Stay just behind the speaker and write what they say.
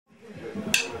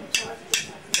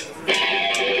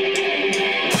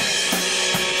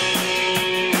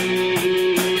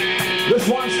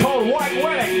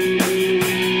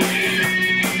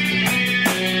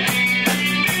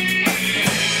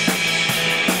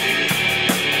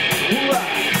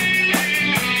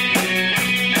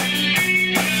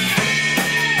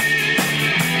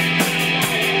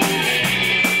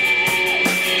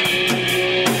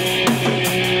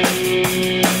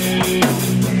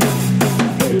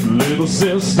Little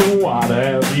sister, what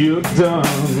have you done?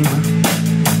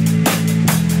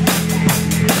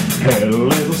 Hey,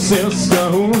 little sister,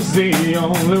 who's the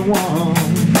only one?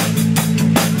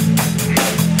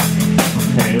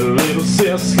 Hey, little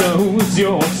sister, who's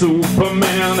your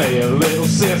Superman? Hey, little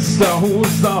sister,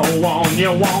 who's the one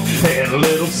you want? Hey,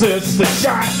 little sister,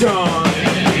 shotgun.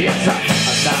 It's a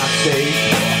nice day.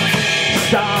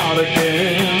 Start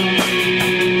again.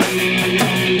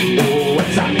 Oh,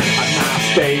 it's a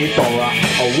nice day for a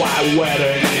white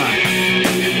wedding.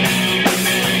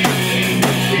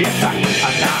 It's a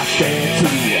nice day to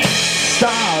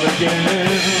start again.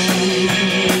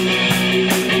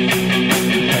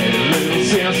 Hey, little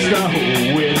sister, who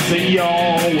is it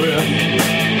you're with?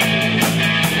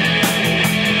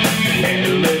 Hey,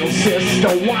 little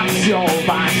sister, what's your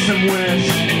vice and wish?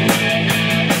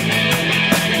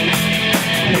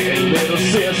 Hey, little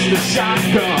sister,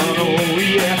 shotgun, oh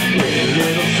yeah. Hey,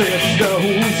 little sister,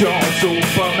 who's your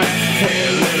Superman? Hey,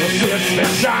 little sister,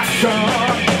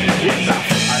 shotgun. It's a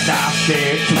nice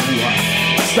day to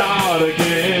start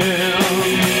again.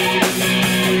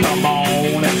 Come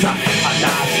on, it's a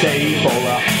nice day for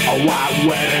a white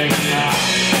wedding.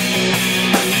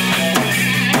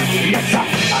 It's a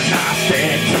nice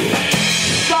day to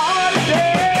start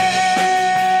again.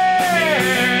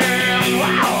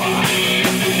 Wow.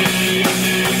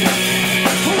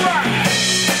 Right.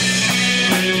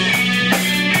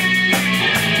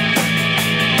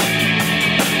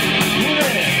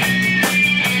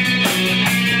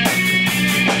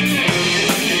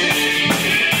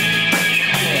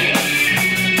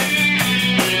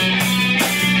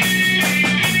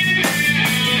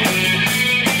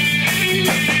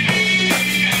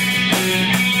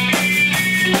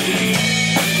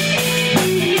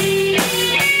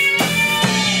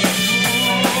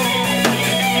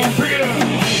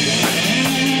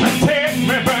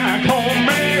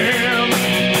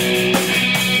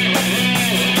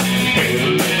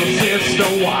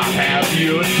 What have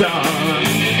you done?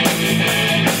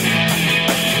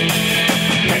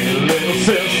 Hey, little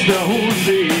sister, who's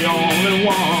the only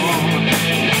one?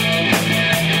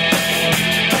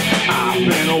 I've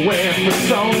been away for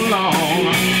so long.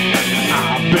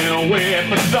 I've been away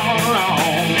for so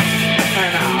long,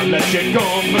 and I'll let you go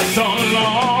for so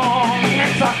long.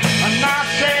 It's a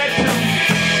nice day to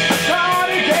start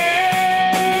again.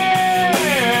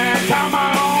 Come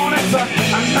on, it's a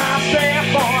nice day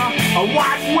for a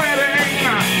white wedding.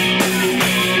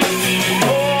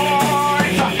 Oh,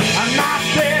 it's a nice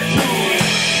day to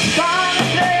start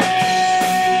again.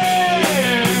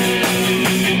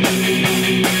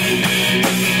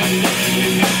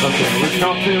 But there is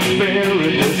nothing fair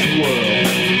in this world.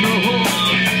 No.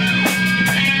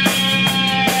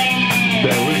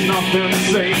 There is nothing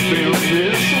safe in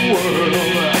this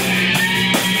world.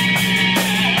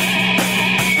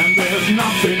 And there's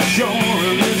nothing sure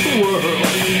in this world.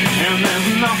 And there's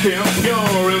nothing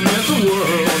pure in this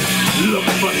world. Look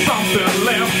for something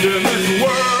left in this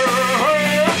world.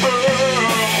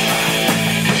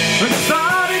 And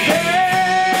start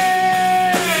again.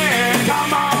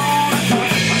 Come on, it's a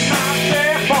nice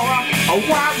day for a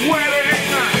white wedding.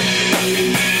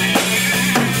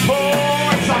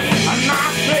 Oh, it's a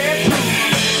nice day to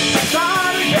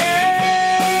start again.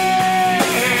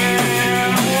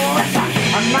 Oh, it's a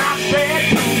nice day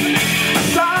to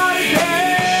start again.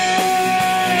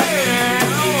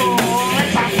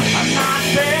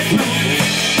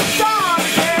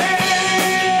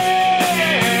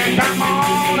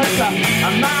 A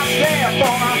nice day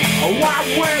for a white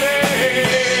wedding.